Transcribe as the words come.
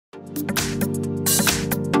Hi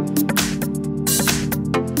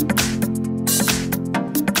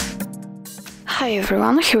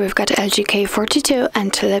everyone, here we've got LG K42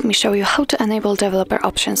 and let me show you how to enable developer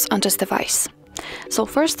options on this device. So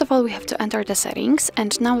first of all we have to enter the settings,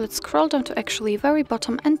 and now let's scroll down to actually very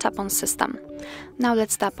bottom and tap on System. Now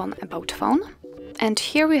let's tap on About Phone, and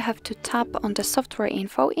here we have to tap on the software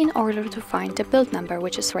info in order to find the build number,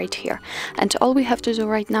 which is right here. And all we have to do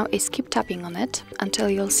right now is keep tapping on it until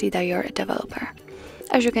you'll see that you're a developer.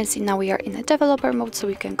 As you can see, now we are in a developer mode, so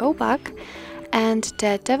we can go back. And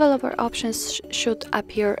the developer options should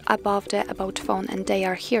appear above the About Phone, and they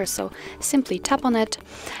are here, so simply tap on it.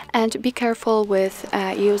 And be careful with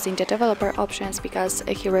using the developer options, because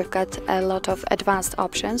here we've got a lot of advanced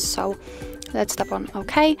options, so let's tap on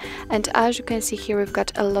OK. And as you can see here, we've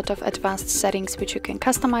got a lot of advanced settings which you can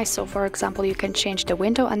customize. So for example, you can change the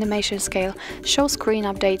window animation scale, show screen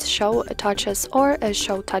updates, show touches, or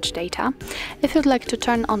show touch data. If you'd like to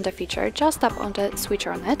turn on the feature, just tap on the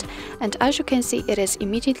switcher on it, and as you can see, it is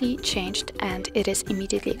immediately changed and it is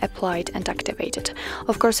immediately applied and activated.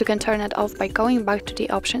 Of course, you can turn it off by going back to the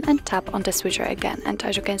option and tap on the switcher again, and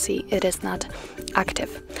as you can see, it is not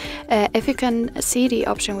active. If you can see the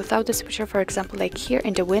option without the switcher, for example, like here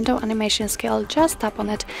in the window animation scale, just tap on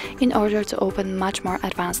it in order to open much more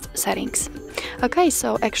advanced settings. Okay,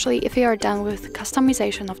 so actually if you are done with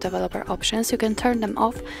customization of developer options, you can turn them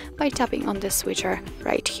off by tapping on the switcher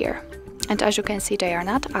right here. And as you can see, they are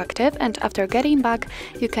not active, and after getting back,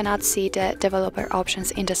 you cannot see the developer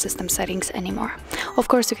options in the system settings anymore. Of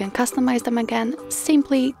course, you can customize them again.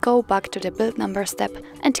 Simply go back to the build number step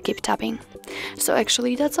and keep tapping. So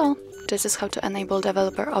actually that's all. This is how to enable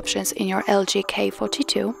developer options in your LG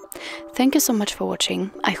K42. Thank you so much for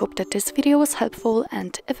watching. I hope that this video was helpful,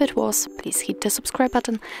 and if it was, please hit the subscribe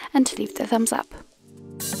button and leave the thumbs up.